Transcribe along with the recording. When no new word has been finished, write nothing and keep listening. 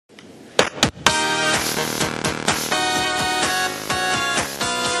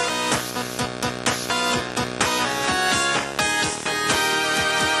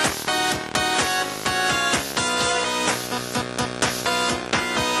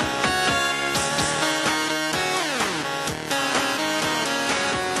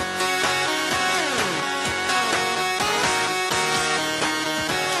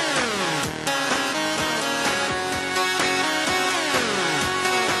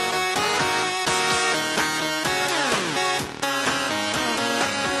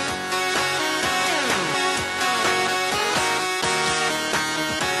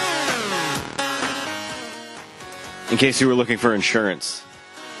case you were looking for insurance.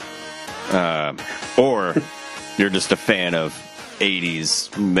 Or you're just a fan of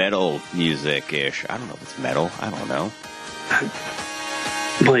 80s metal music-ish. I don't know if it's metal. I don't know.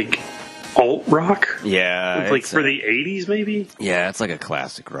 Like alt rock? Yeah. Like for the 80s, maybe? Yeah, it's like a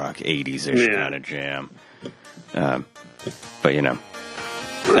classic rock, 80s-ish kind of jam. But, you know.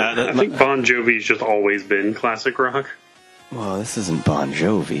 I think Bon Jovi's just always been classic rock. Well, this isn't Bon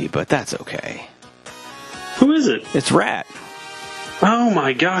Jovi, but that's okay. Who is it? It's Rat. Oh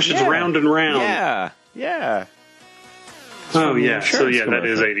my gosh, it's Round and Round. Yeah. Oh yeah, so yeah, that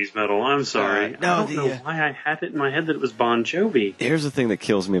is 80s metal. I'm sorry. No, I don't know why I had it in my head that it was Bon Jovi. Here's the thing that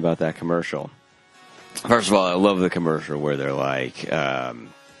kills me about that commercial. First of all, I love the commercial where they're like, you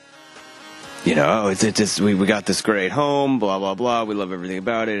know, we got this great home, blah blah blah. We love everything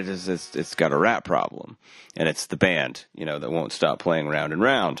about it. It's got a rat problem, and it's the band, you know, that won't stop playing Round and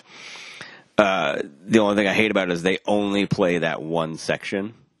Round. The only thing I hate about it is they only play that one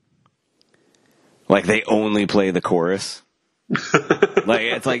section. Like they only play the chorus. Like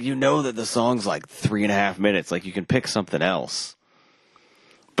it's like, you know that the song's like 3.5 minutes. Like you can pick something else.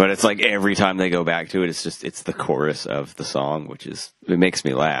 But it's like every time they go back to it, it's the chorus of the song, which is, it makes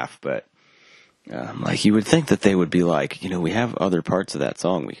me laugh. But like you would think that they would be like, you know, we have other parts of that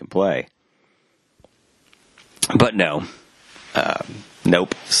song we can play. But no.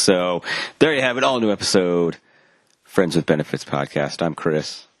 Nope. So there you have it. All new episode. Friends with Benefits podcast. I'm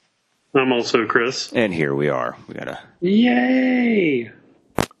Chris. I'm also Chris. And here we are. We got a yay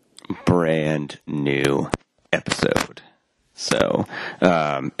brand new episode. So,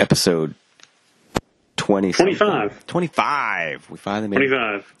 episode 25. 25. We finally made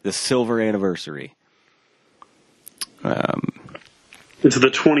 25. The silver anniversary. It's the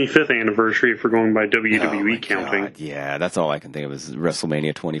 25th anniversary if we're going by WWE counting. God, yeah, that's all I can think of is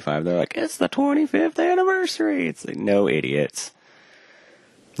WrestleMania 25. They're like, it's the 25th anniversary. It's like, no, idiots.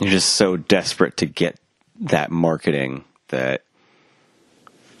 You're just so desperate to get that marketing that,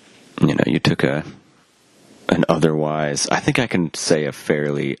 you know, you took an otherwise, I think I can say a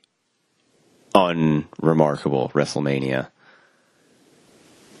fairly unremarkable WrestleMania.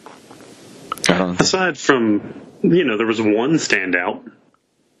 Aside from, you know, there was one standout.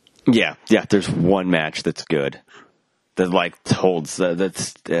 Yeah, there's one match that's good.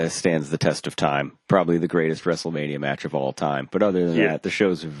 That stands the test of time. Probably the greatest WrestleMania match of all time. But other than that, the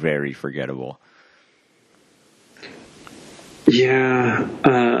show's very forgettable. Yeah,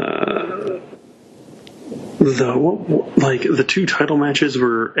 the two title matches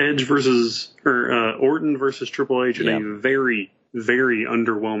were Edge versus Orton versus Triple H in a very, very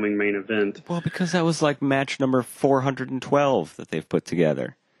underwhelming main event. Well, because that was like match number 412 that they've put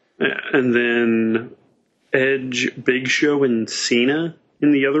together. And then Edge, Big Show, and Cena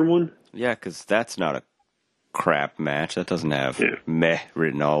in the other one. Yeah, because that's not a crap match. That doesn't have meh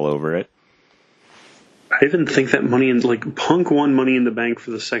written all over it. I even think that Punk won Money in the Bank for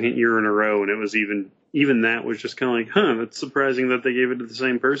the second year in a row, and it was even that was just kind of like, that's surprising that they gave it to the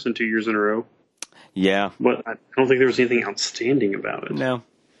same person 2 years in a row. Yeah. But I don't think there was anything outstanding about it. No.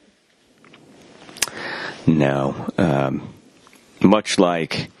 Much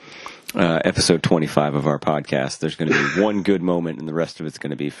like episode 25 of our podcast, there's going to be one good moment and the rest of it's going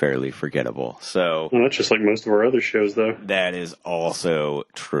to be fairly forgettable. So that's just like most of our other shows, though. That is also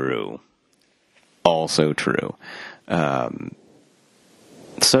true.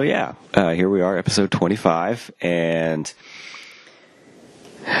 So yeah, here we are, episode 25, and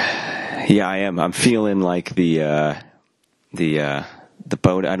yeah, I'm feeling like the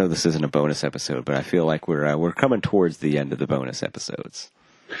bonus. I know this isn't a bonus episode, but I feel like we're coming towards the end of the bonus episodes.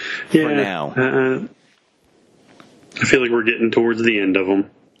 Yeah, for now. I feel like we're getting towards the end of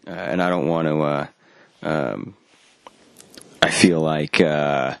them, and I don't want to. I feel like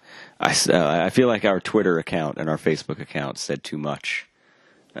I feel like our Twitter account and our Facebook account said too much.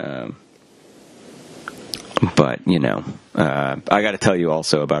 But, you know, I got to tell you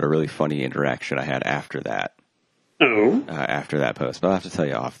also about a really funny interaction I had after that. Oh. After that post, but I'll have to tell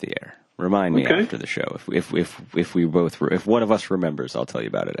you off the air. Remind me after the show. If one of us remembers, I'll tell you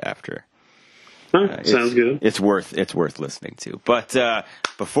about it after. Sounds good. It's worth listening to. But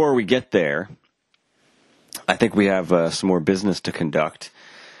before we get there, I think we have some more business to conduct.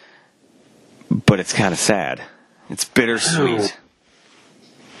 But it's kind of sad. It's bittersweet.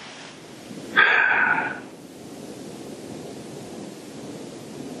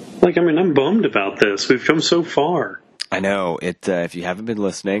 I'm bummed about this. We've come so far. I know. If you haven't been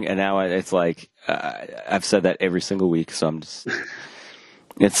listening, and now it's like, I've said that every single week, so I'm just,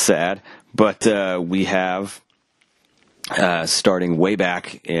 it's sad. But we have, starting way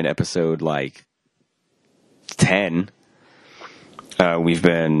back in episode, 10. We've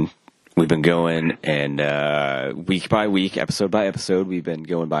been going, and week by week, episode by episode, we've been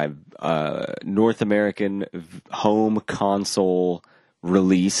going by North American home console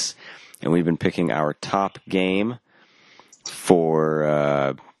release, and we've been picking our top game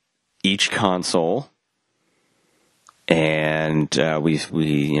for each console. And we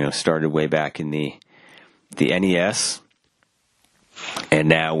started way back in the NES, and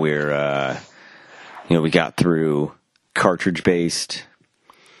now we're we got through cartridge based,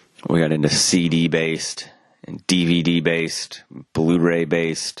 we got into CD based and DVD based, Blu-ray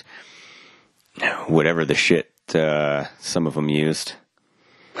based, whatever the shit some of them used.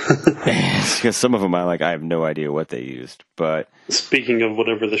 Because some of them I have no idea what they used. But speaking of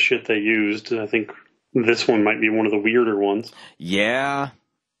whatever the shit they used, I think this one might be one of the weirder ones. Yeah,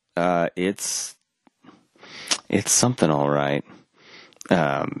 it's something, all right.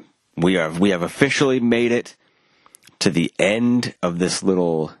 We have officially made it to the end of this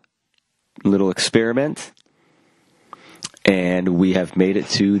little experiment, and we have made it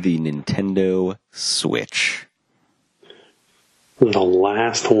to the Nintendo Switch. The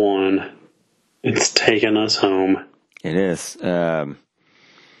last one. It's taken us home. It is.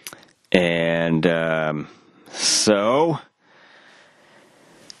 So,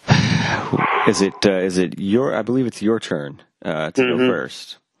 is it your, I believe it's your turn to go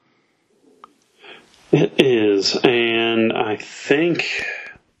first. It is, and I think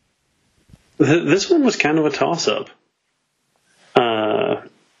this one was kind of a toss-up.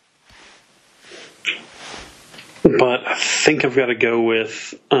 But I think I've got to go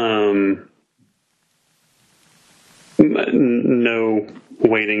with no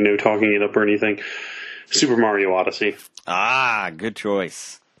waiting, no talking it up or anything. Super Mario Odyssey. Ah, good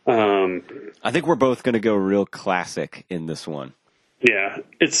choice. I think we're both going to go real classic in this one. Yeah,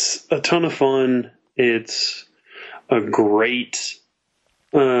 it's a ton of fun. It's a great,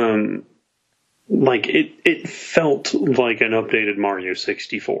 it felt like an updated Mario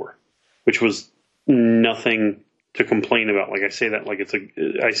 64, which was nothing to complain about. Like I say that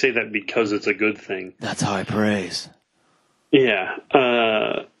I say that because it's a good thing. That's high praise. Yeah.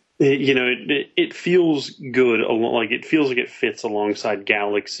 It feels good. Like it feels like it fits alongside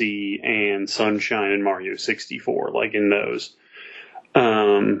Galaxy and Sunshine and Mario 64, like in those.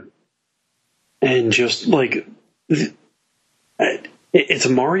 And just like it's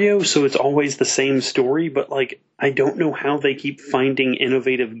Mario, so it's always the same story, but like I don't know how they keep finding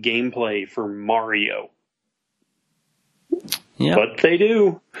innovative gameplay for Mario. Yeah, but they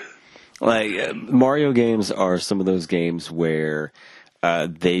do. Like Mario games are some of those games where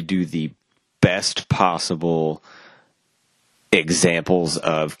they do the best possible examples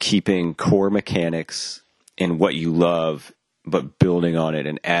of keeping core mechanics and what you love, but building on it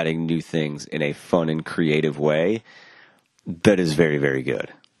and adding new things in a fun and creative way that is very, very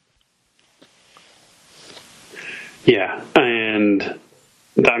good. Yeah, and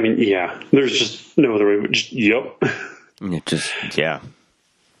I mean, yeah, there's just no other way but just, yep. Yeah.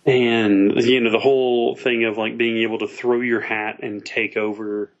 And, the whole thing of like being able to throw your hat and take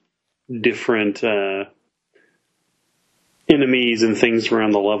over different enemies and things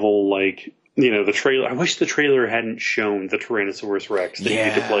around the level, like, the trailer. I wish the trailer hadn't shown the Tyrannosaurus Rex that you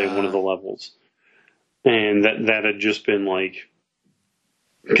get to play in one of the levels. And that had just been like,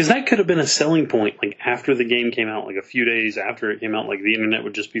 because that could have been a selling point. Like after the game came out, like a few days after it came out, like the internet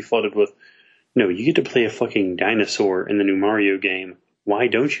would just be flooded with, no, you get to play a fucking dinosaur in the new Mario game. Why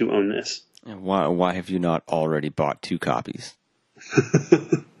don't you own this? And why have you not already bought 2 copies?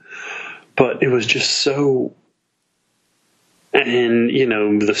 But it was just so, and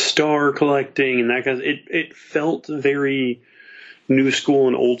the star collecting and that kind of, it felt very new school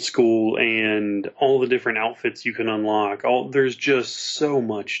and old school, and all the different outfits you can unlock. There's just so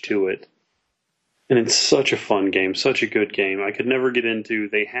much to it. And it's such a fun game, such a good game. I could never get into.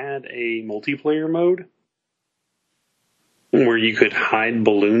 They had a multiplayer mode where you could hide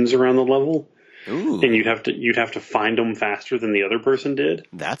balloons around the level. Ooh. And you'd have to find them faster than the other person did.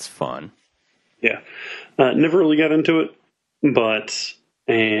 That's fun. Yeah. Never really got into it, but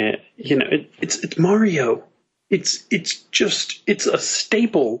it's Mario. It's a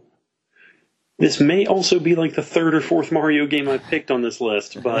staple. This may also be like the 3rd or 4th Mario game I picked on this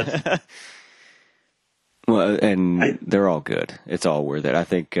list, but well, and they're all good. It's all worth it. I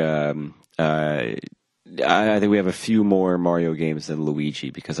think I think we have a few more Mario games than Luigi,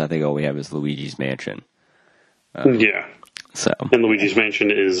 because I think all we have is Luigi's Mansion. Yeah. So, and Luigi's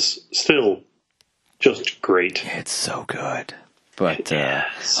Mansion is still just great. It's so good. But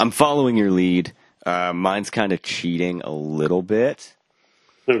yes. I'm following your lead. Mine's kind of cheating a little bit.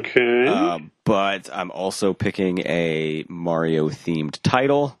 Okay. But I'm also picking a Mario-themed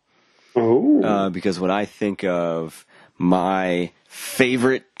title. Oh. Because when I think of my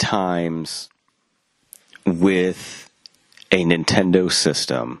favorite times with a Nintendo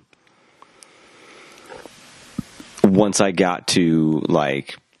system, once I got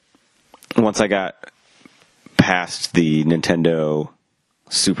past the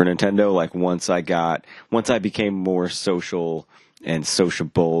Super Nintendo, like once I became more social and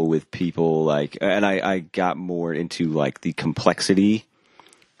sociable with people, like, and I got more into like the complexity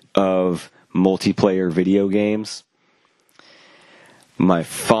of multiplayer video games, my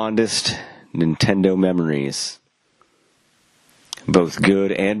fondest Nintendo memories, both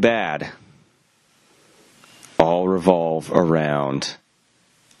good and bad, all revolve around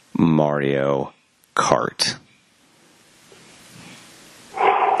Mario Kart.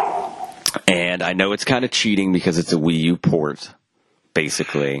 And I know it's kind of cheating because it's a Wii U port,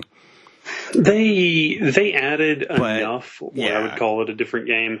 basically. They added enough. Yeah. I would call it a different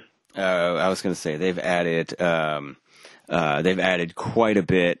game. I was going to say they've added quite a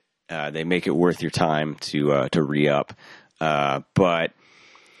bit. They make it worth your time to re-up. But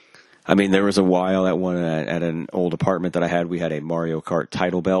I mean, there was a while at an old apartment that I had. We had a Mario Kart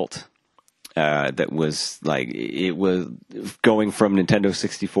title belt. That was like, it was going from Nintendo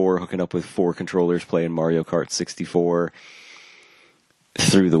 64, hooking up with 4 controllers, playing Mario Kart 64,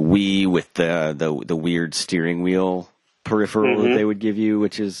 through the Wii with the weird steering wheel peripheral that they would give you,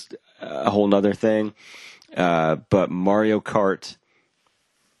 which is a whole nother thing. But Mario Kart,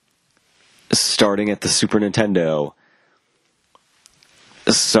 starting at the Super Nintendo,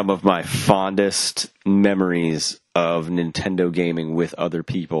 some of my fondest memories of Nintendo gaming with other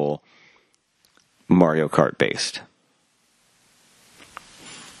people, Mario Kart based.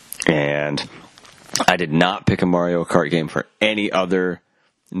 And I did not pick a Mario Kart game for any other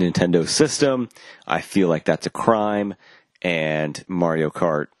Nintendo system. I feel like that's a crime. And Mario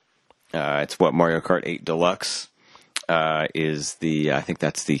Kart, it's what Mario Kart 8 Deluxe is I think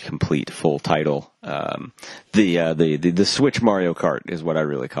that's the complete full title. The Switch Mario Kart is what I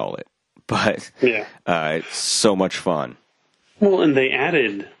really call it. But yeah, it's so much fun. Well, and they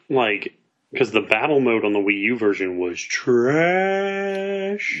added, like, because the battle mode on the Wii U version was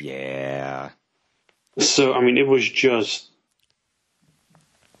trash. Yeah. So, I mean, it was just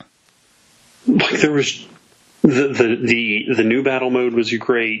like, there was the new battle mode was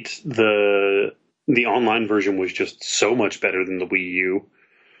great. The online version was just so much better than the Wii U.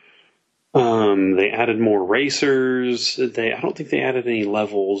 They added more racers. I don't think they added any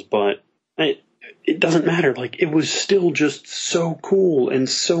levels, but it doesn't matter. Like, it was still just so cool and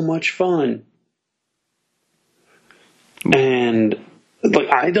so much fun. And like,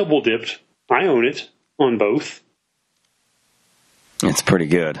 I double dipped. I own it on both. It's pretty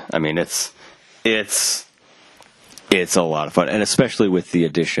good. I mean, it's a lot of fun, and especially with the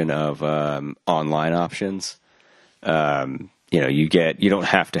addition of online options. You don't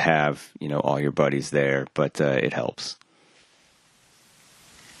have to have all your buddies there, but it helps.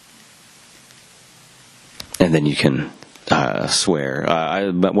 And then you can swear.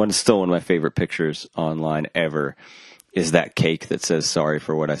 Still one of my favorite pictures online ever is that cake that says "Sorry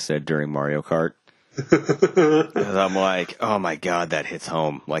for what I said during Mario Kart." Because I'm like, oh my god, that hits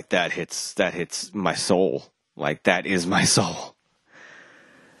home. Like, that hits my soul. Like, that is my soul.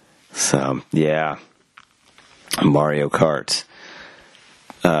 So yeah, Mario Kart.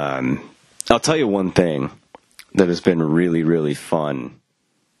 I'll tell you one thing that has been really, really fun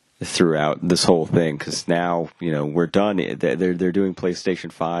throughout this whole thing, because now, we're done. They're doing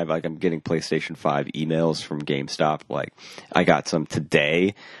PlayStation 5. Like, I'm getting PlayStation 5 emails from GameStop. Like, I got some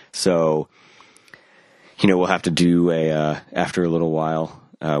today. So, we'll have to do after a little while,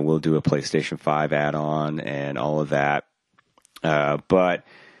 we'll do a PlayStation 5 add-on and all of that. But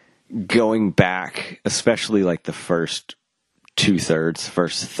going back, especially like the first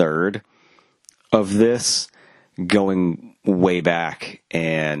third of this, going way back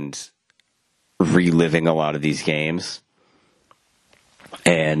and reliving a lot of these games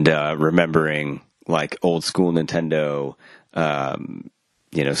and remembering like old school Nintendo,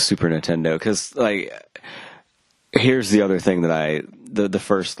 Super Nintendo. Because, like, here's the other thing that the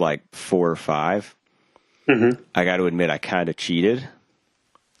first like 4 or 5, I got to admit, I kind of cheated.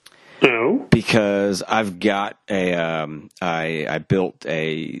 Oh. Because I've got I built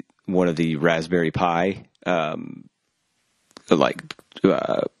one of the Raspberry Pi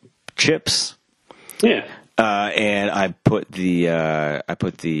chips. Yeah. And I put the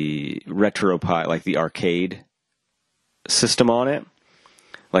RetroPie, like the arcade system on it.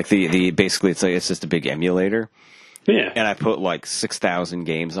 Like the basically it's just a big emulator. Yeah. And I put like 6,000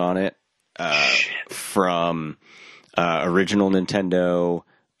 games on it, from original Nintendo,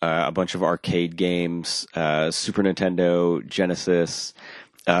 a bunch of arcade games, Super Nintendo, Genesis,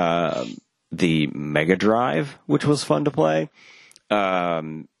 the Mega Drive, which was fun to play,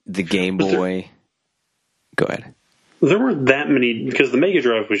 the Game Boy. Go ahead. There weren't that many, because the Mega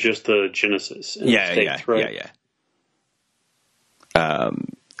Drive was just the Genesis. And Yeah.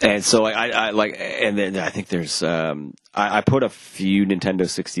 And so and then I think there's, I put a few Nintendo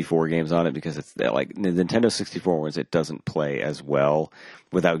 64 games on it because it's like the Nintendo 64 ones, it doesn't play as well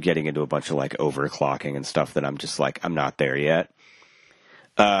without getting into a bunch of like overclocking and stuff that I'm just like, I'm not there yet.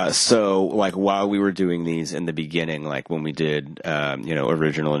 So like while we were doing these in the beginning, like when we did,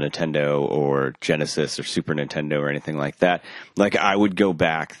 original Nintendo or Genesis or Super Nintendo or anything like that, like I would go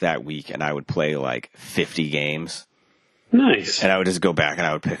back that week and I would play like 50 games. Nice. And I would just go back and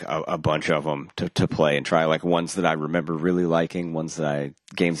I would pick a bunch of them to play and try, like ones that I remember really liking, games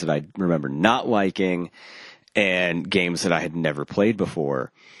that I remember not liking, and games that I had never played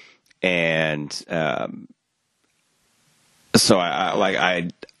before. And so I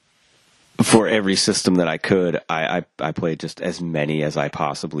for every system that I could, I played just as many as I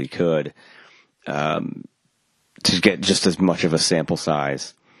possibly could, to get just as much of a sample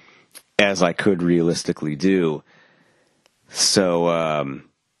size as I could realistically do. So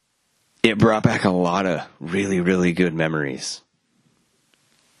it brought back a lot of really, really good memories.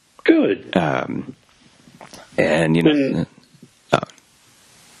 Good. And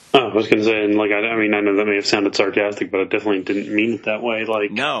I was going to say, and like, I mean, I know that may have sounded sarcastic, but I definitely didn't mean it that way.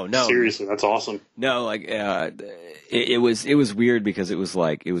 Like, no, seriously, that's awesome. No, like, it was weird because it was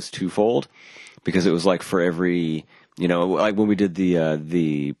like, it was twofold, because it was like for every, like when we did I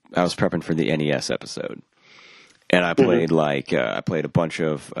was prepping for the NES episode. And I played I played a bunch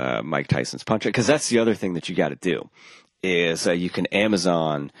of Mike Tyson's Punch-Out, because that's the other thing that you got to do is you can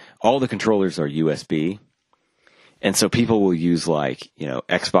Amazon, all the controllers are USB, and so people will use like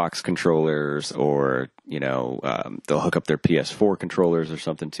Xbox controllers, or they'll hook up their PS4 controllers or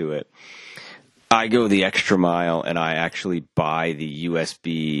something to it. I go the extra mile and I actually buy the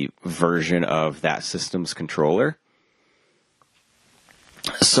USB version of that system's controller.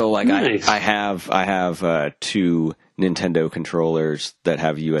 So like nice. I have 2 Nintendo controllers that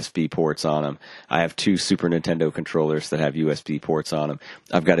have USB ports on them. I have 2 Super Nintendo controllers that have USB ports on them.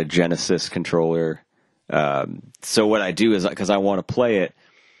 I've got a Genesis controller. So what I do is, because I want to play it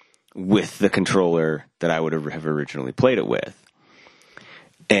with the controller that I would have originally played it with.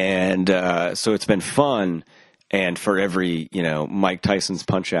 And so it's been fun. And for every, Mike Tyson's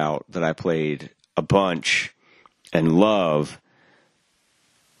Punch-Out that I played a bunch and love,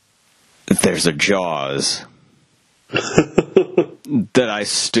 there's a Jaws that I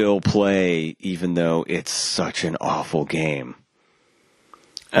still play, even though it's such an awful game.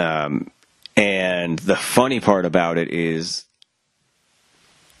 And the funny part about it is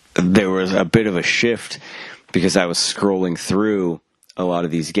there was a bit of a shift, because I was scrolling through a lot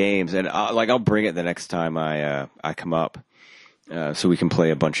of these games, and I'll bring it the next time I come up, so we can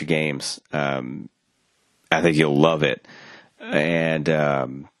play a bunch of games. I think you'll love it.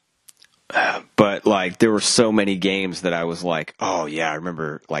 And but like there were so many games that I was like, oh yeah, I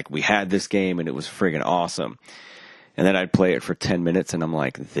remember like we had this game and it was friggin' awesome. And then I'd play it for 10 minutes and I'm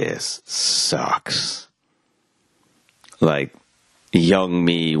like, this sucks. Like, young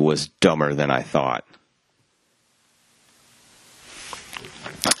me was dumber than I thought.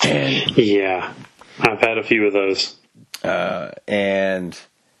 And yeah, I've had a few of those. And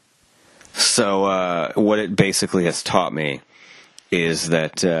so what it basically has taught me is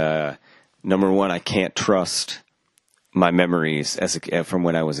that number one, I can't trust my memories from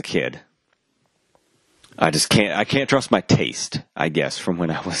when I was a kid. I can't trust my taste, I guess, from when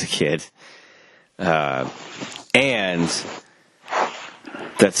I was a kid. And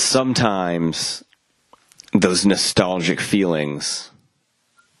that sometimes those nostalgic feelings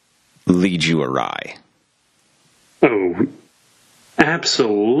lead you awry. Oh,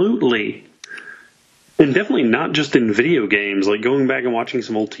 absolutely. And definitely not just in video games, like going back and watching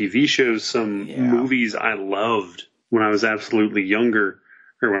some old TV shows, some movies I loved when I was absolutely younger,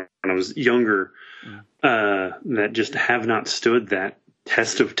 or when I was younger, that just have not stood that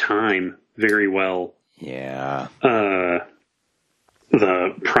test of time very well. Yeah.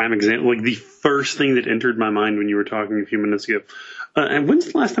 The prime example, like the first thing that entered my mind when you were talking a few minutes ago. And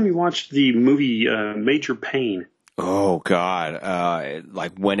when's the last time you watched the movie Major Payne? Oh, God.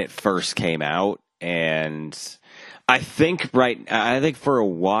 Like when it first came out. And I think for a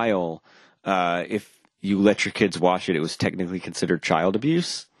while, if you let your kids watch it, it was technically considered child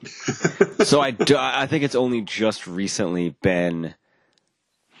abuse. So I think it's only just recently been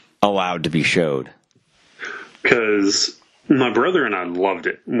allowed to be showed. Because my brother and I loved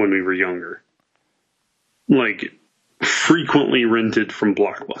it when we were younger. Like, frequently rented from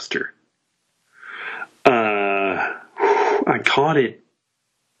Blockbuster. I caught it.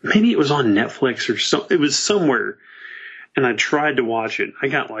 Maybe it was on Netflix or it was somewhere. And I tried to watch it. I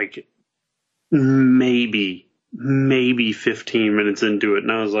got like maybe 15 minutes into it.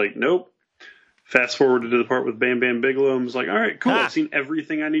 And I was like, nope. Fast forwarded to the part with Bam Bam Bigelow and was like, all right, cool. I've seen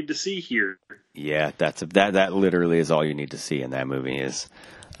everything I need to see here. Yeah, that literally is all you need to see in that movie is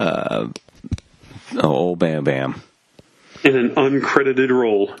old Bam Bam. In an uncredited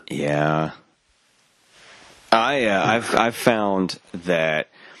role. Yeah. I've found that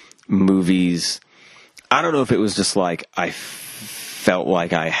movies, I don't know if it was just like I felt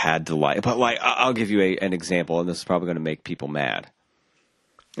like I had to like, but like I'll give you an example, and this is probably going to make people mad.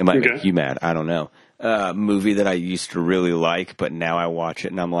 It might make you mad. I don't know. Movie that I used to really like, but now I watch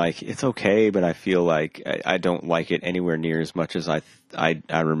it and I'm like, it's okay, but I feel like I don't like it anywhere near as much as I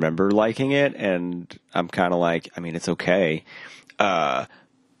remember liking it, and I'm kind of like, I mean, it's okay.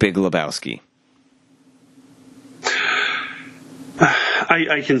 Big Lebowski.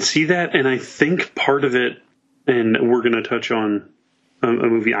 I can see that, and I think part of it, and we're going to touch on a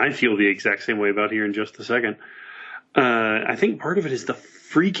movie I feel the exact same way about here in just a second. I think part of it is the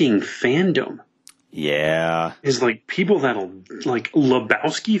freaking fandom. Yeah. Is like people that'll like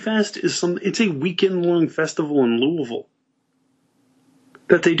Lebowski Fest it's a weekend long festival in Louisville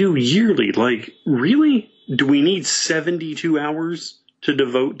that they do yearly. Like, really? Do we need 72 hours to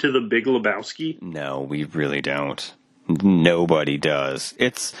devote to the Big Lebowski? No, we really don't. Nobody does.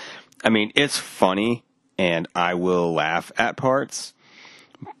 It's funny and I will laugh at parts,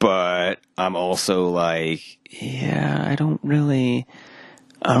 but I'm also like, yeah, I don't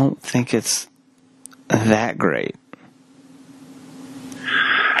think it's that great.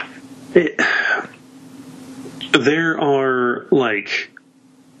 There are, like,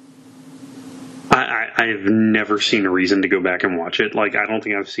 I've never seen a reason to go back and watch it. Like, I don't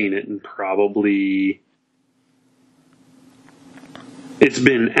think I've seen it in probably, it's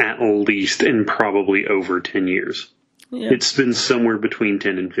been at least in probably over 10 years. Yeah. It's been somewhere between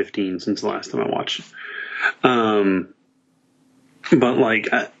 10 and 15 since the last time I watched it. But like,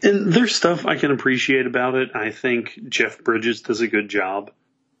 and there's stuff I can appreciate about it. I think Jeff Bridges does a good job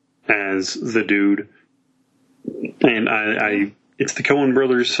as the dude. And it's the Coen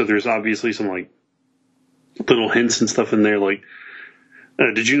brothers, so there's obviously some like little hints and stuff in there. Like,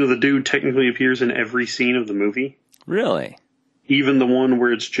 did you know the dude technically appears in every scene of the movie? Really? Even the one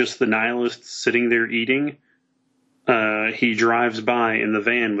where it's just the nihilists sitting there eating. He drives by in the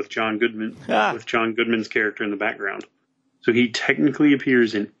van with John Goodman, with John Goodman's character in the background. So he technically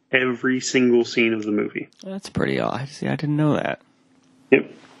appears in every single scene of the movie. That's pretty odd. See, I didn't know that.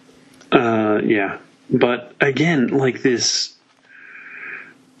 Yep. Yeah. But again, like this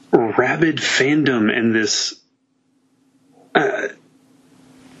rabid fandom and this, like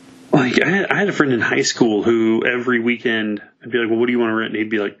I had a friend in high school who every weekend I'd be like, well, what do you want to rent? And he'd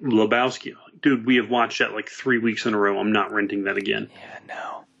be like, Lebowski. Like, dude, we have watched that like 3 weeks in a row. I'm not renting that again. Yeah, no.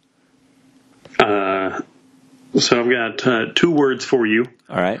 So I've got 2 words for you.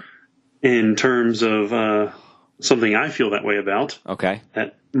 All right. In terms of something I feel that way about. Okay.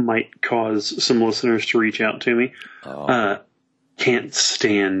 That might cause some listeners to reach out to me. Oh. Can't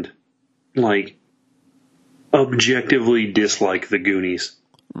stand, like, objectively dislike the Goonies.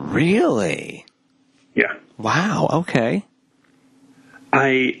 Really? Yeah. Wow. Okay.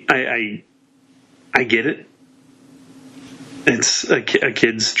 I get it. It's a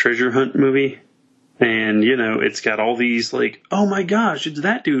kid's treasure hunt movie. And, you know, it's got all these, like, oh my gosh, it's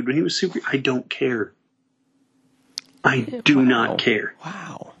that dude when he was super. I don't care. I do not care.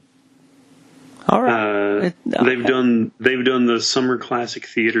 Wow. All right. They've done the summer classic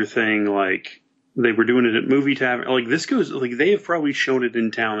theater thing. Like, they were doing it at Movie Tavern. Like, this goes, like, they have probably shown it in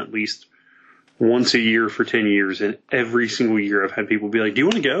town at least once a year for 10 years. And every single year I've had people be like, do you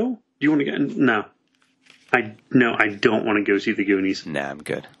want to go? Do you want to go? No. I don't want to go see the Goonies. Nah, I'm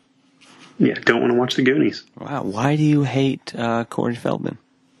good. Yeah, don't want to watch the Goonies. Wow. Why do you hate Corey Feldman?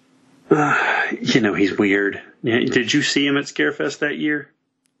 You know, he's weird. Yeah, did you see him at Scarefest that year?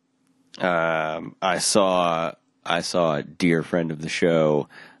 I saw a dear friend of the show,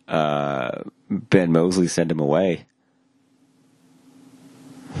 Ben Mosley, send him away.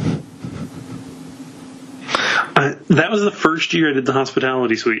 That was the first year I did the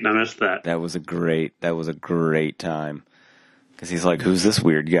hospitality suite, and I missed that. That was a great time. Because he's like, who's this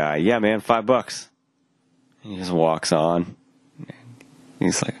weird guy? Yeah, man, $5. He just walks on.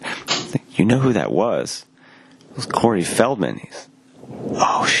 He's like, you know who that was? It was Corey Feldman. He's,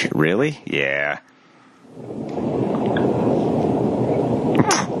 oh shit, really? Yeah.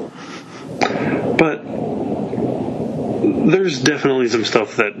 But there's definitely some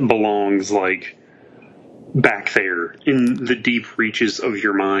stuff that belongs, like, back there in the deep reaches of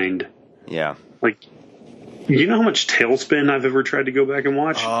your mind. Yeah. Like, you know how much Tailspin I've ever tried to go back and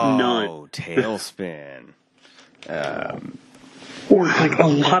watch? Oh, None. Tailspin. Or, like, a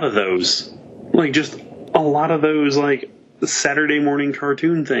lot of those. Like, just a lot of those, like, Saturday morning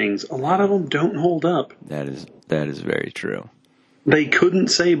cartoon things. A lot of them don't hold up. That is very true. They couldn't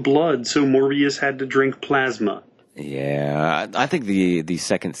say blood, so Morbius had to drink plasma. Yeah, I think the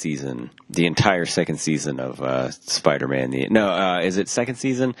second season, the entire second season of Spider-Man. Is it second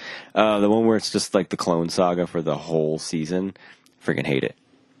season? The one where it's just like the Clone Saga for the whole season. Freaking hate it.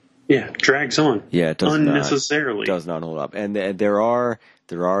 Yeah, drags on. Yeah, it does unnecessarily. Does not hold up, and there are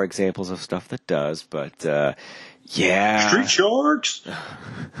examples of stuff that does, but yeah, Street Sharks.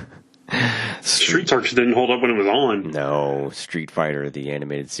 Street Sharks didn't hold up when it was on. No, Street Fighter the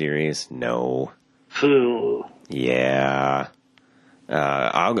animated series. No. Yeah.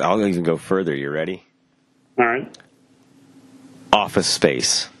 I'll even go further. You ready? All right. Office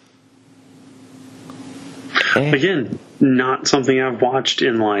Space. Again, not something I've watched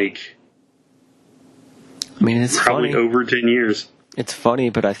in, like, I mean, it's probably funny. over 10 years. It's funny,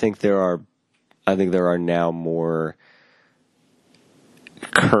 but I think there are now more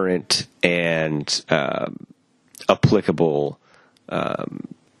current and applicable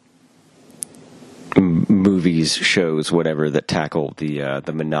movies, shows, whatever, that tackle the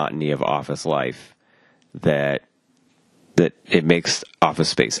monotony of office life, that it makes Office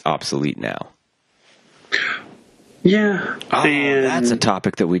Space obsolete now. Yeah. Oh, that's a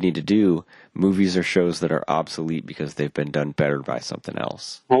topic that we need to do. Movies or shows that are obsolete because they've been done better by something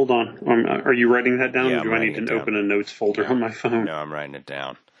else. Hold on. Are you writing that down? Yeah, or do I need to open a notes folder on my phone? No, I'm writing it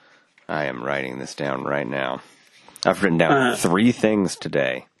down. I am writing this down right now. I've written down 3 things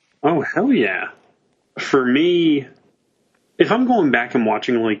today. Oh, hell yeah. For me, if I'm going back and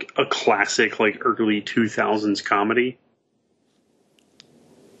watching, like, a classic, like, early 2000s comedy,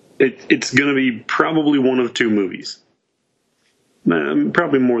 it's going to be probably one of 2 movies.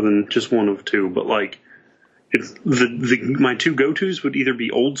 Probably more than just one of 2, but, like, it's my 2 go-tos would either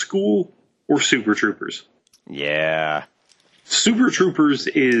be Old School or Super Troopers. Yeah. Super Troopers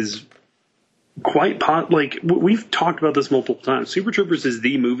is quite like, we've talked about this multiple times. Super Troopers is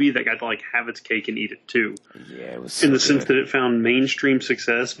the movie that got to, like, have its cake and eat it too. Yeah, it was so in the good. sense that it found mainstream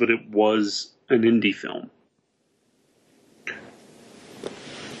success, but it was an indie film.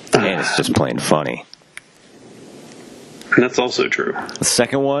 And it's just plain funny. And that's also true. The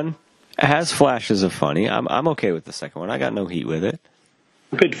second one has flashes of funny. I'm okay with the second one. I got no heat with it.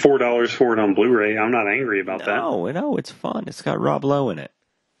 I paid $4 for it on Blu-ray. I'm not angry about that. No, it's fun. It's got Rob Lowe in it.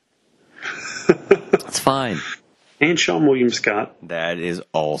 It's fine. And Sean William Scott. That is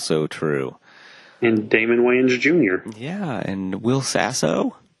also true. And Damon Wayans Jr. Yeah, and Will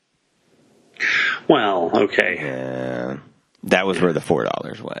Sasso. Well, okay. Yeah, that was where the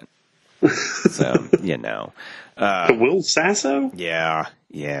 $4 went. So, you know. Will Sasso? Yeah.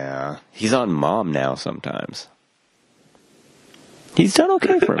 He's on Mom now sometimes. He's done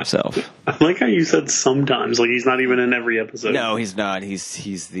okay for himself. I like how you said sometimes, like he's not even in every episode. No, he's not. He's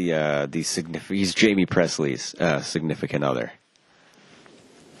the he's Jamie Presley's significant other.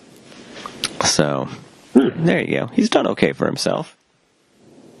 So there you go. He's done okay for himself.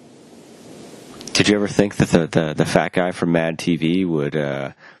 Did you ever think that the fat guy from Mad TV would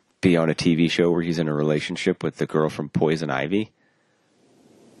be on a TV show where he's in a relationship with the girl from Poison Ivy?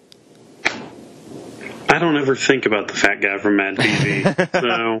 I don't ever think about the fat guy from Mad TV.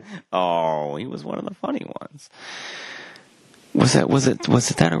 So. Oh, he was one of the funny ones. Was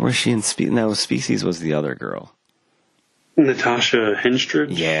it that, or was she in Species? No, Species was the other girl. Natasha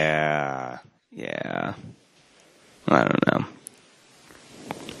Henstridge? Yeah. I don't know.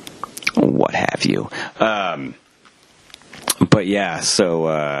 What have you. But yeah,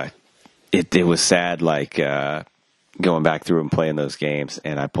 so it was sad, like, going back through and playing those games,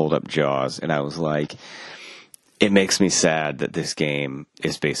 and I pulled up Jaws, and I was like, it makes me sad that this game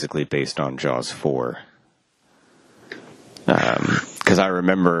is basically based on Jaws 4. Because I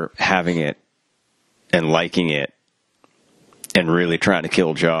remember having it and liking it and really trying to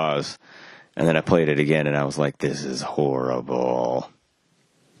kill Jaws, and then I played it again, and I was like, this is horrible.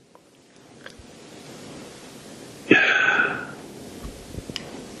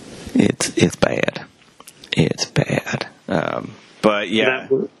 It's bad. It's bad. But yeah.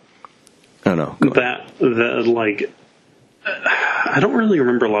 Oh no, that like I don't really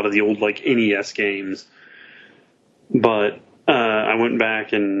remember a lot of the old like NES games, but I went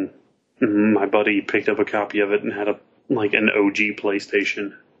back and my buddy picked up a copy of it and had an OG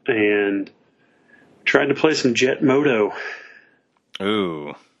PlayStation and tried to play some Jet Moto.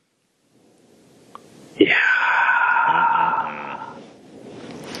 Ooh. Yeah.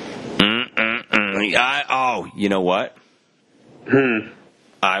 You know what?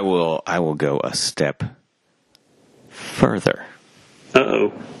 I will go a step further.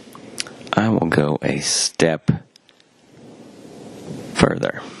 Uh-oh. I will go a step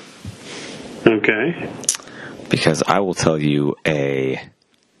further. Okay. Because I will tell you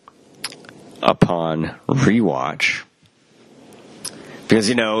upon rewatch, because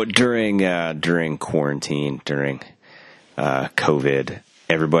during quarantine, during COVID,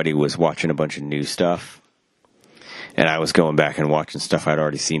 everybody was watching a bunch of new stuff, and I was going back and watching stuff I'd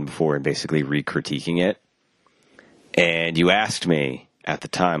already seen before and basically re-critiquing it. And you asked me at the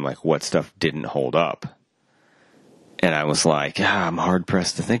time, like, what stuff didn't hold up, and I was like, I'm hard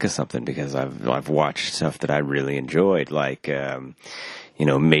pressed to think of something because I've watched stuff that I really enjoyed, like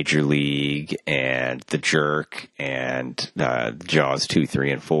Major League and The Jerk and Jaws 2,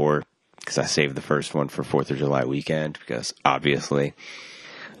 3, and 4, because I saved the first one for 4th of July weekend, because obviously,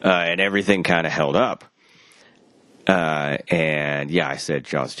 and everything kind of held up. And yeah, I said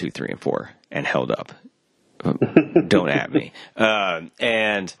Jaws 2, 3, and 4, and held up. Don't at me.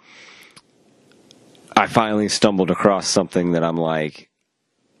 And I finally stumbled across something that I'm like,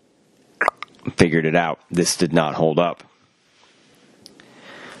 figured it out. This did not hold up.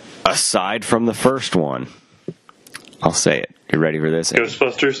 Aside from the first one, I'll say it. You ready for this?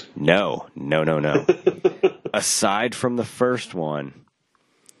 Ghostbusters? No. Aside from the first one,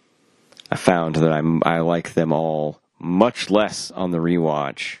 I found that I like them all much less on the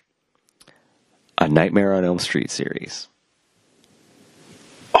rewatch. A Nightmare on Elm Street series.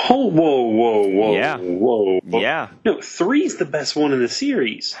 Oh, whoa. Yeah. Whoa. Yeah. No, 3's the best one in the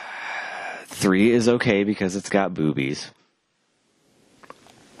series. 3 is okay because it's got boobies.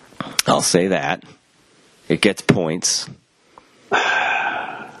 I'll say that. It gets points.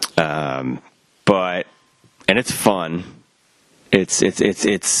 But it's fun.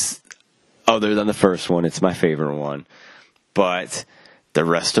 It's other than the first one, it's my favorite one. But the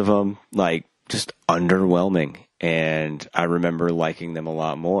rest of them, like, just underwhelming. And I remember liking them a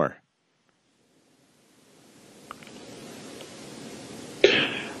lot more.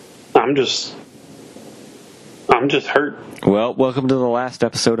 I'm just hurt. Well, welcome to the last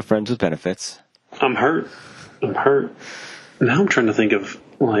episode of Friends with Benefits. I'm hurt. Now I'm trying to think of,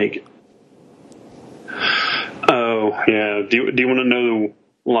 like... Oh, yeah. Do you want to know,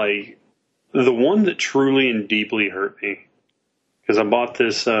 like, the one that truly and deeply hurt me? Because I bought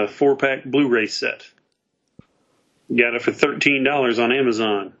this 4-pack Blu-ray set. Got it for $13 on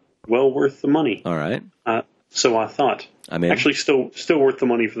Amazon. Well worth the money. All right. So I thought. I'm in. Actually, still worth the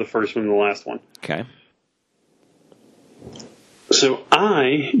money for the first one and the last one. Okay. So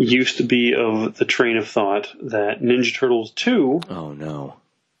I used to be of the train of thought that Ninja Turtles 2 Oh, no.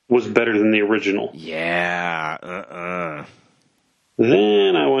 was better than the original. Yeah.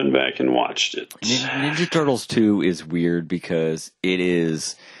 Then I went back and watched it. Ninja Turtles 2 is weird because it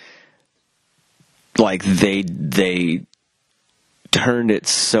is like they turned it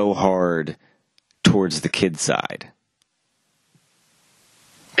so hard towards the kid side.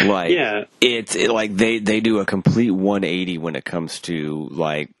 Like, yeah. It's like they do a complete 180 when it comes to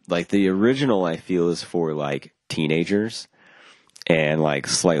like the original. I feel is for like teenagers and like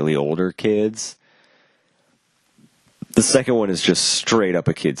slightly older kids. The second one is just straight up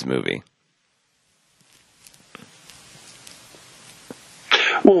a kid's movie.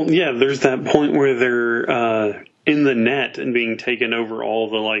 Well, yeah, there's that point where they're in the net and being taken over all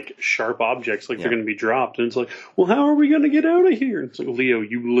the like sharp objects, like they're going to be dropped, and it's like, well, how are we going to get out of here? It's like, Leo,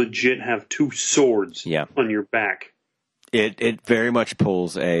 you legit have 2 swords on your back. It very much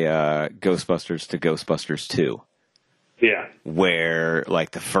pulls a Ghostbusters to Ghostbusters 2. Yeah. Where,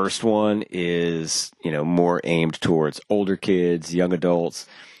 like, the first one is, more aimed towards older kids, young adults.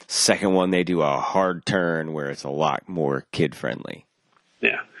 Second one, they do a hard turn where it's a lot more kid-friendly.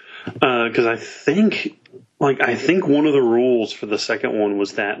 Yeah. Because I think one of the rules for the second one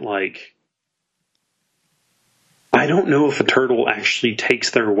was that, like, I don't know if a turtle actually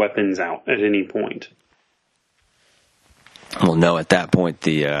takes their weapons out at any point. Well, no, at that point,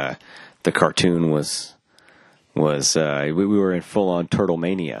 the cartoon was we were in full on turtle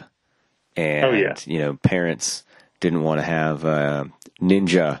mania, and parents didn't want to have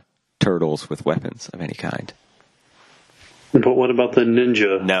ninja turtles with weapons of any kind. But what about the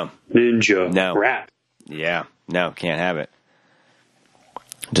ninja? No, Ninja. No. Rap. Yeah. No, can't have it.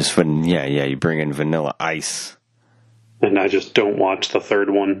 Just when, you bring in Vanilla Ice. And I just don't watch the third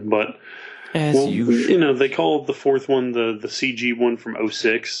one. But, they call the fourth one the CG one from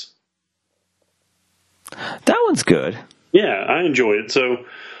 2006. That one's good. Yeah, I enjoy it. So,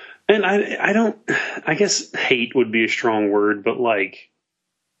 and I guess hate would be a strong word, but like,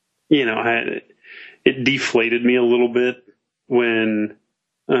 it deflated me a little bit when,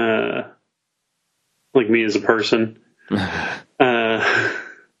 like me as a person,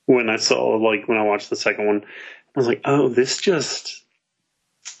 when I watched the second one, I was like, oh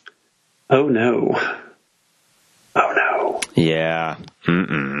no. Oh no. Yeah.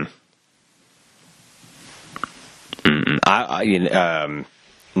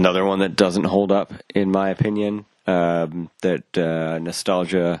 Another one that doesn't hold up, in my opinion, that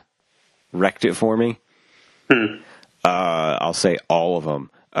nostalgia wrecked it for me. I'll say all of them.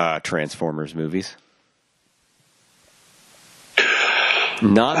 Transformers movies.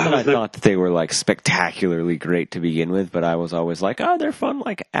 Not that I thought that they were like spectacularly great to begin with, but I was always like, oh, they're fun,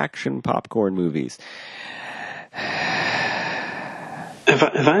 like action popcorn movies. Have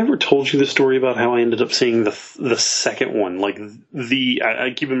I ever told you the story about how I ended up seeing the second one? Like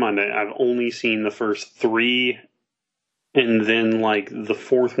I keep in mind that I've only seen the first three, and then like the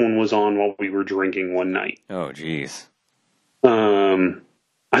fourth one was on while we were drinking one night. Oh, geez.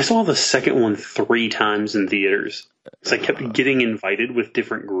 I saw the second one 3 times in theaters. So I kept getting invited with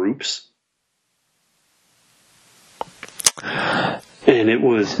different groups. And it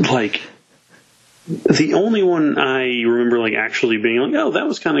was like, the only one I remember like actually being like, oh, that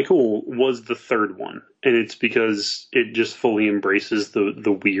was kind of cool, was the third one. And it's because it just fully embraces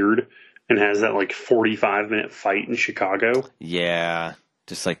the weird and has that like 45-minute fight in Chicago. Yeah.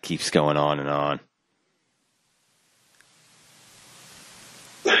 Just like keeps going on and on.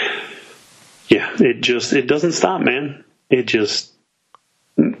 Yeah, it doesn't stop, man. It just,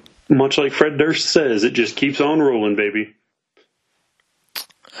 much like Fred Durst says, it just keeps on rolling, baby.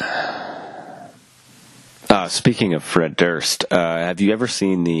 Speaking of Fred Durst, have you ever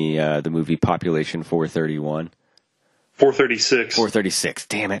seen the movie Population 431? 436. 436.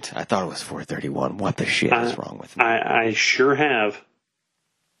 Damn it. I thought it was 431. What the shit is wrong with me? I sure have.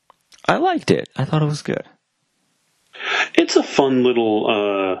 I liked it. I thought it was good. It's a fun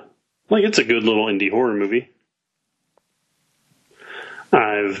little, it's a good little indie horror movie.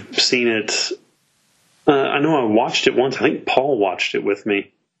 I've seen it. I know I watched it once. I think Paul watched it with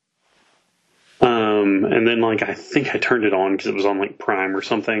me. And then like I think I turned it on because it was on like Prime or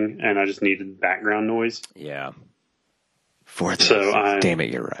something, and I just needed background noise. Yeah. Damn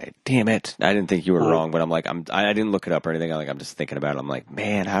it, you're right. Damn it, I didn't think you were wrong, but I didn't look it up or anything. I'm just thinking about it. I'm like,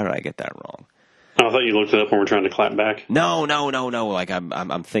 man, how did I get that wrong? Oh, I thought you looked it up when we're trying to clap back. No. Like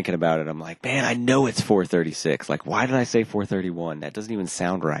I'm thinking about it. I'm like, man, I know it's 436. Like, why did I say 431? That doesn't even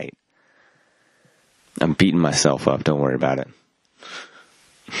sound right. I'm beating myself up. Don't worry about it.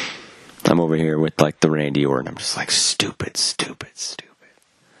 I'm over here with like the Randy Orton. I'm just like, stupid. Stupid.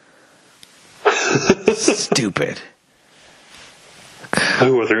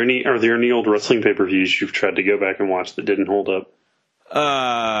 Oh, are there any old wrestling pay-per-views you've tried to go back and watch that didn't hold up?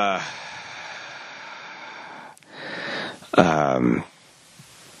 Yeah.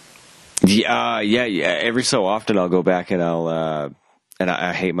 Every so often I'll go back and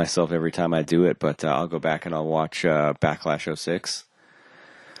I hate myself every time I do it, but I'll go back and I'll watch Backlash 06.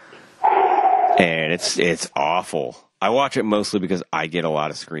 And it's awful. I watch it mostly because I get a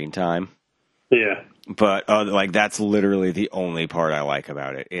lot of screen time. Yeah. But that's literally the only part I like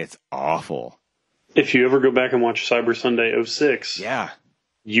about it. It's awful. If you ever go back and watch Cyber Sunday 06, yeah,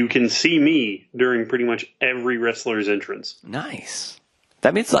 you can see me during pretty much every wrestler's entrance. Nice.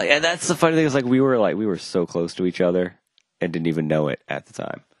 That means and that's the funny thing is we were so close to each other and didn't even know it at the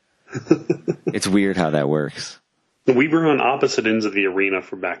time. It's weird how that works. We were on opposite ends of the arena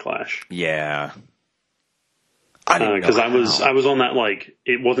for Backlash. Yeah. Because I was on that,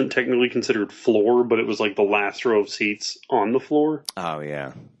 it wasn't technically considered floor, but it was like the last row of seats on the floor. Oh,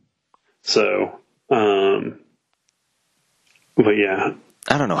 yeah. So, but yeah.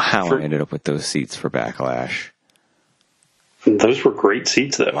 I don't know how I ended up with those seats for Backlash. Those were great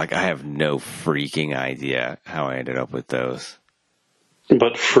seats, though. I have no freaking idea how I ended up with those.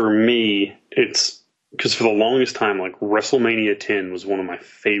 But for me, it's because for the longest time, WrestleMania 10 was one of my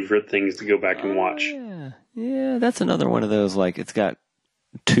favorite things to go back and watch. Yeah. Yeah, that's another one of those, it's got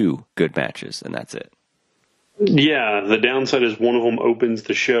 2 good matches, and that's it. Yeah, the downside is one of them opens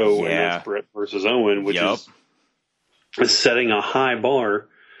the show, and that's Brett versus Owen, which is setting a high bar.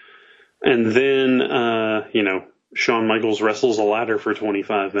 And then, Shawn Michaels wrestles a ladder for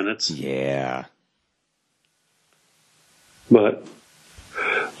 25 minutes. Yeah. But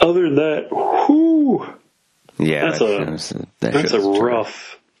other than that, whew, Yeah, that's a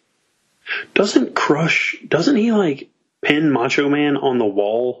rough. Doesn't he like pin Macho Man on the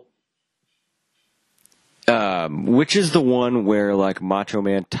wall? Which is the one where like Macho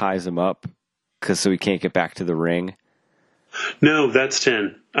Man ties him up so he can't get back to the ring? No, that's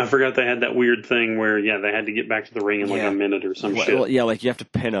 10. I forgot they had that weird thing where they had to get back to the ring in like a minute or some shit. Well, yeah, like you have to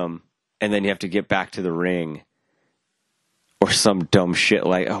pin him and then you have to get back to the ring or some dumb shit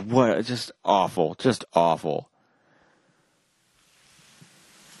like what? Just awful,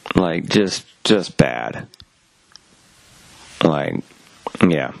 like just bad. Like,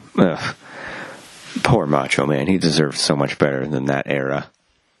 yeah. Ugh. Poor Macho Man. He deserved so much better than that era.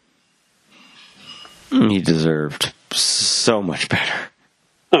 He deserved so much better.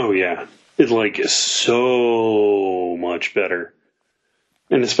 Oh, yeah. It's like so much better.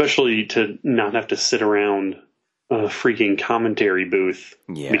 And especially to not have to sit around a freaking commentary booth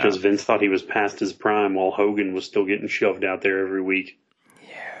because Vince thought he was past his prime while Hogan was still getting shoved out there every week.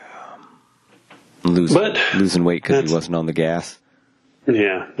 Yeah. Losing weight because he wasn't on the gas.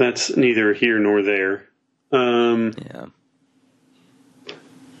 Yeah, that's neither here nor there. Yeah.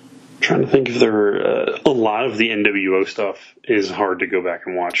 Trying to think if there are a lot of the NWO stuff is hard to go back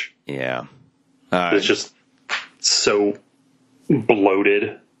and watch. Yeah. It's just so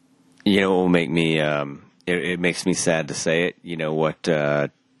bloated. You know what will make me it makes me sad to say it. You know what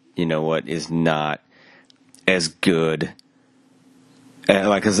is not as good.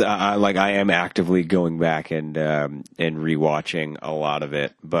 Cause I am actively going back and rewatching a lot of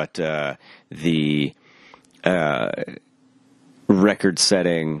it, but the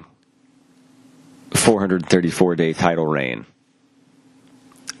record-setting 434-day title reign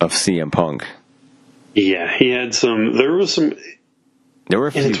of CM Punk. Yeah, he had some. There were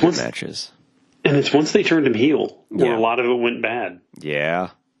a few good matches, and it's once they turned him heel where a lot of it went bad. Yeah.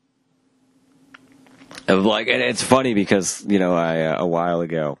 And it's funny because, I a while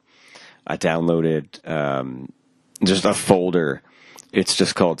ago, I downloaded just a folder. It's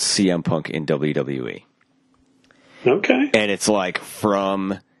just called CM Punk in WWE. Okay. And it's like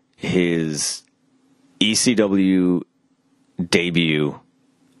from his ECW debut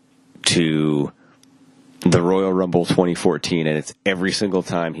to the Royal Rumble 2014, and it's every single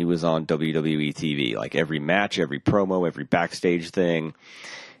time he was on WWE TV. Like every match, every promo, every backstage thing.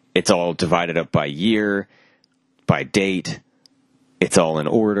 It's all divided up by year, by date. It's all in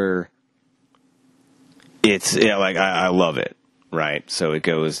order. It's I love it, right? So it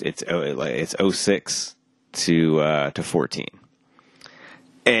goes. It's 06 to 14,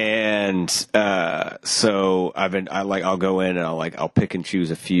 and so I'll go in and I'll pick and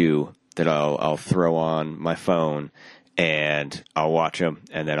choose a few that I'll throw on my phone, and I'll watch them,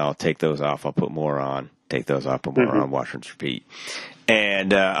 and then I'll take those off. I'll put more on. Take those off, put more on. Watch and repeat.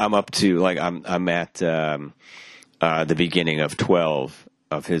 And I'm up to I'm at the beginning of 12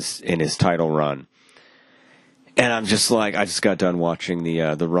 of his title run, and I'm just I just got done watching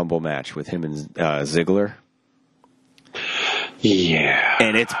the Rumble match with him and Ziggler. Yeah,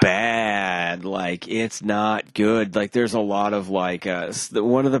 and it's bad. It's not good. There's a lot of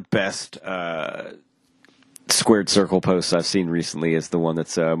one of the best squared circle posts I've seen recently is the one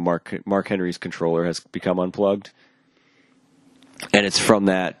that's Mark Henry's controller has become unplugged. And it's from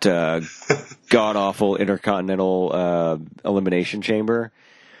that god-awful Intercontinental Elimination Chamber,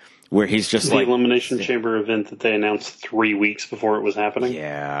 where he's just the Elimination Chamber event that they announced 3 weeks before it was happening.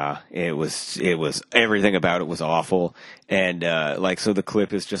 Yeah, it was everything about it was awful, and so the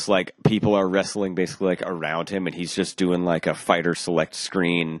clip is just people are wrestling basically around him, and he's just doing a fighter select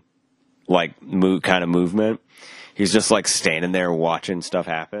screen kind of movement. He's just standing there watching stuff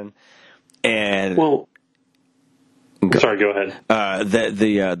happen, and sorry, go ahead.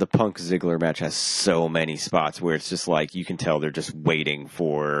 The Punk Ziggler match has so many spots where it's just you can tell they're just waiting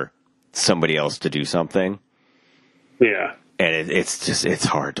for somebody else to do something. Yeah. And it's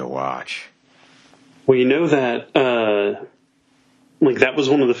hard to watch. Well, you know that that was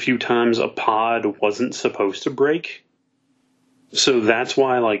one of the few times a pod wasn't supposed to break. So that's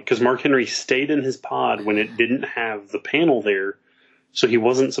why because Mark Henry stayed in his pod when it didn't have the panel there. So he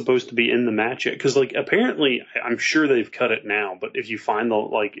wasn't supposed to be in the match yet. Because, apparently, I'm sure they've cut it now. But if you find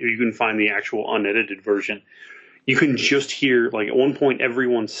if you can find the actual unedited version, you can just hear, at one point,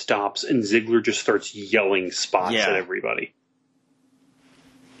 everyone stops and Ziggler just starts yelling spots at everybody.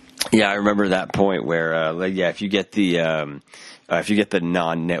 Yeah, I remember that point where, if you get the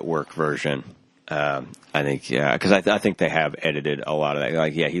non-network version, I think, yeah, because I think they have edited a lot of that.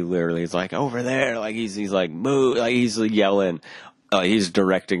 Like, yeah, he literally is like over there, like he's like move, like he's yelling, he's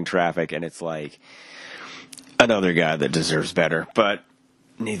directing traffic, and it's like another guy that deserves better, but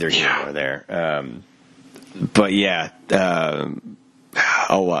neither here nor there. But yeah, I'm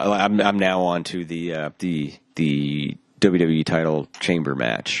now on to the WWE title chamber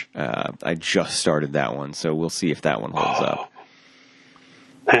match. I just started that one, so we'll see if that one holds up.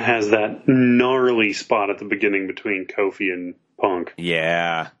 It has that gnarly spot at the beginning between Kofi and Punk.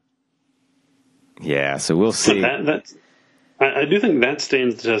 Yeah. Yeah, so we'll see. I do think that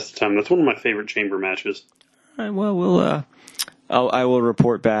stands the test of time. That's one of my favorite chamber matches. All right, well, I will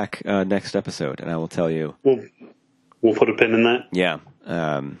report back next episode, and I will tell you. We'll put a pin in that. Yeah.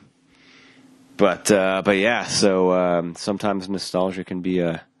 But yeah, so sometimes nostalgia can be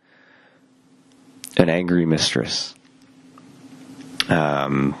an angry mistress.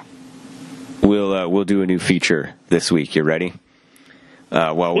 We'll do a new feature this week. You ready?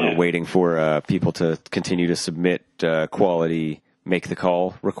 While we're waiting for people to continue to submit quality make the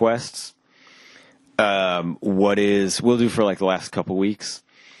call requests. We'll do for like the last couple weeks.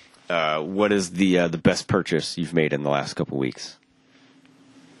 What is the best purchase you've made in the last couple weeks?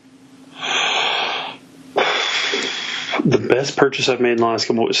 The best purchase I've made in the last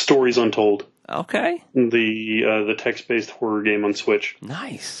couple of Stories Untold. Okay. The text-based horror game on Switch.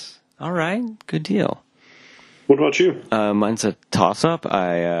 Nice. All right. Good deal. What about you? Mine's a toss-up.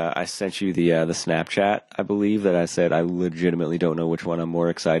 I sent you the Snapchat, I believe, that I said I legitimately don't know which one I'm more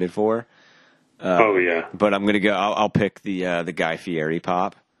excited for. Oh, yeah. But I'm going to go, I'll pick the Guy Fieri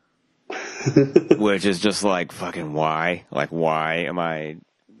pop. Which is just like, fucking why? Like, why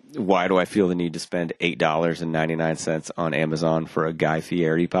do I feel the need to spend $8.99 on Amazon for a Guy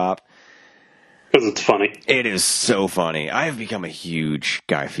Fieri pop? Because it's funny. It is so funny. I have become a huge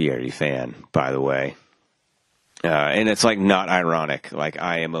Guy Fieri fan, by the way. And it's like not ironic. Like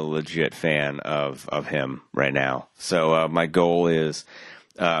I am a legit fan of him right now. So my goal is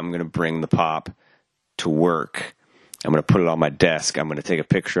I'm going to bring the pop to work. I'm going to put it on my desk. I'm going to take a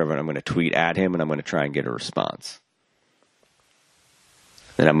picture of it. I'm going to tweet at him, and I'm going to try and get a response.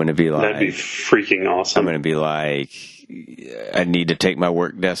 Then I'm going to be like... That'd be freaking awesome. I'm going to be like, I need to take my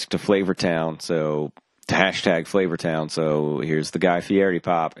work desk to Flavortown, so... Hashtag Flavortown, so here's the Guy Fieri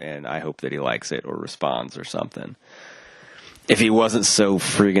pop, and I hope that he likes it or responds or something. If he wasn't so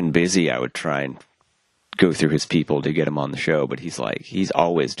friggin' busy, I would try and go through his people to get him on the show, but he's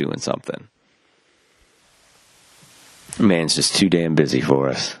always doing something. Man's just too damn busy for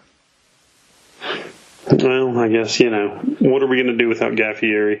us. Well, I guess, what are we going to do without Guy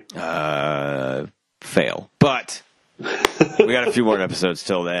Fieri? Fail. But we got a few more episodes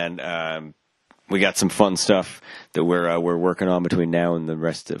till then. We got some fun stuff that we're working on between now and the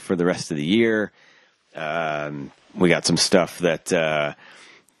rest of the year. We got some stuff that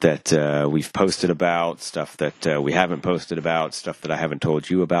we've posted about, stuff that we haven't posted about, stuff that I haven't told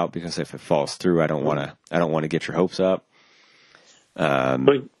you about because if it falls through, I don't want to get your hopes up.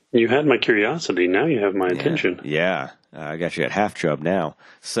 But you had my curiosity. Now you have my attention. Yeah, I got you at half chub now.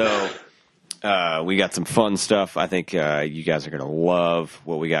 So. We got some fun stuff. I think you guys are going to love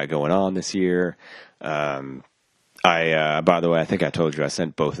what we got going on this year. By the way, I think I told you I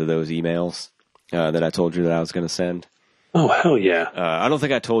sent both of those emails that I told you that I was going to send. Oh, hell yeah. I don't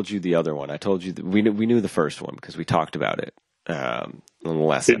think I told you the other one. I told you we knew the first one because we talked about it on the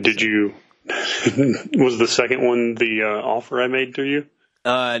last episode. Did you? Was the second one the offer I made to you?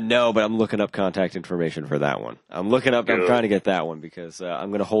 No, but I'm looking up contact information for that one. I'm trying to get that one because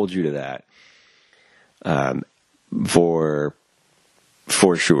I'm going to hold you to that. For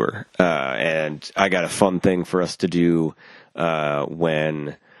sure. And I got a fun thing for us to do,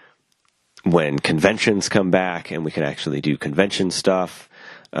 when conventions come back and we can actually do convention stuff.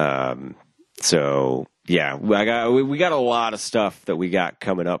 So yeah, we got a lot of stuff that we got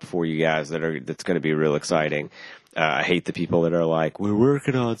coming up for you guys that's going to be real exciting. I hate the people that are like, we're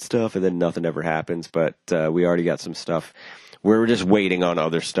working on stuff and then nothing ever happens, but we already got some stuff. We're just waiting on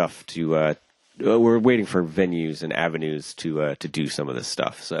other stuff to we're waiting for venues and avenues to do some of this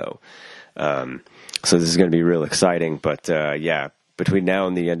stuff. So this is going to be real exciting. But yeah, between now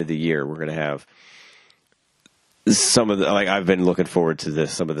and the end of the year, we're going to have some of the, I've been looking forward to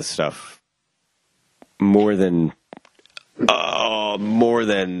some of this stuff more than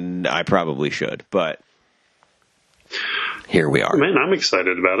I probably should. But here we are. Man, I'm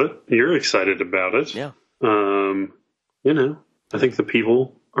excited about it. You're excited about it. Yeah. I think the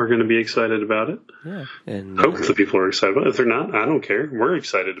people are going to be excited about it. Yeah. And Hope the people are excited about it. If they're not, I don't care. We're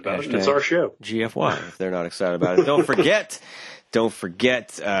excited about it. It's our show. GFY, if they're not excited about it. Don't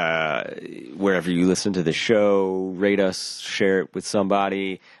forget, wherever you listen to the show, rate us, share it with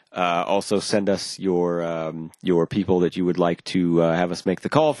somebody. Also send us your people that you would like to have us make the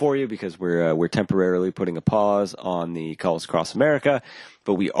call for you, because we're temporarily putting a pause on the calls across America,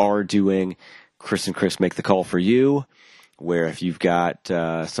 but we are doing Chris and Chris Make the Call for You, where if you've got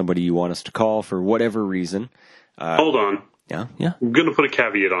somebody you want us to call for whatever reason. Hold on. Yeah. I'm going to put a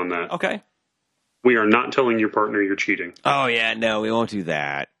caveat on that. Okay. We are not telling your partner you're cheating. Oh yeah, no, we won't do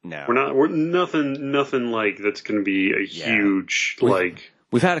that. No. We're nothing like that's going to be a huge like.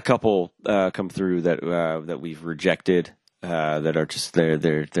 We've had a couple come through that we've rejected that are just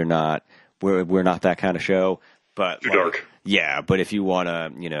they're not we're not that kind of show. But too dark. Yeah, but if you want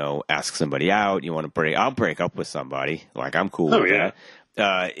to ask somebody out, you want to I'll break up with somebody. Like, I'm cool with that.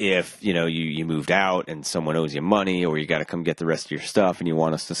 If you moved out and someone owes you money, or you got to come get the rest of your stuff, and you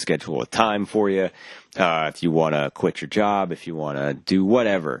want us to schedule a time for you, if you want to quit your job, if you want to do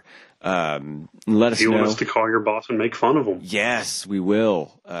whatever. Let us know. If you want us to call your boss and make fun of him. Yes, we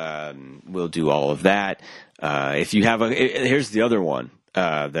will. We'll do all of that. If you have here's the other one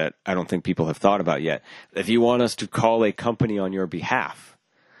that I don't think people have thought about yet. If you want us to call a company on your behalf,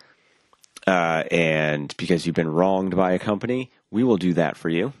 and because you've been wronged by a company, we will do that for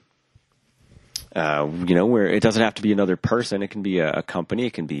you. Where it doesn't have to be another person. It can be a company.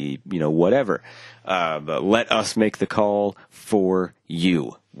 It can be, whatever. But let us make the call for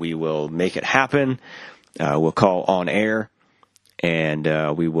you. We will make it happen. We'll call on air, and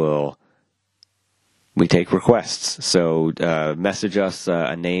we take requests. So message us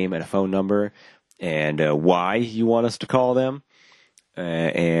a name and a phone number, and why you want us to call them,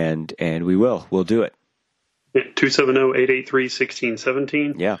 and we'll do it.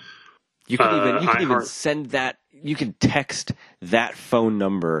 270-883-1617. Yeah. You can even send that. You can text that phone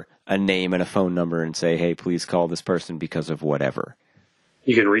number, a name and a phone number, and say, "Hey, please call this person because of whatever."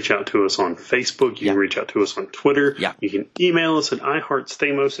 You can reach out to us on Facebook. You can reach out to us on Twitter. Yeah. You can email us at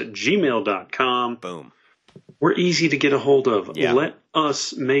iheartstamos@gmail.com. Boom. We're easy to get a hold of. Yeah. Let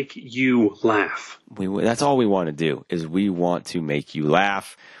us make you laugh. That's all we want to do, is we want to make you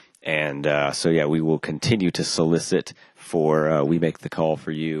laugh. And we will continue to solicit for We Make the Call for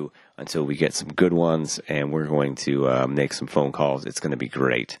You until we get some good ones, and we're going to make some phone calls. It's going to be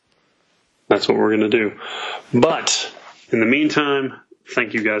great. That's what we're going to do. But in the meantime,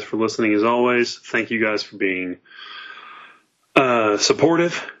 thank you guys for listening as always. Thank you guys for being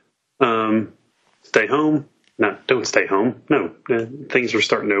supportive. Stay home. No, don't stay home. No, things are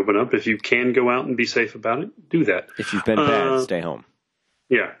starting to open up. If you can go out and be safe about it, do that. If you've been bad, stay home.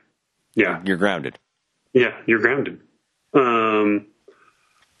 Yeah. You're grounded. Yeah, you're grounded. And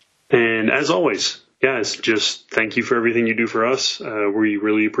as always, guys, just thank you for everything you do for us. We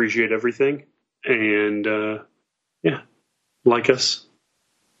really appreciate everything. And, like us,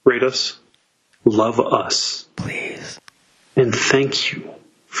 rate us, love us. Please. And thank you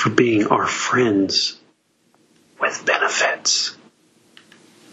for being our friends with benefits.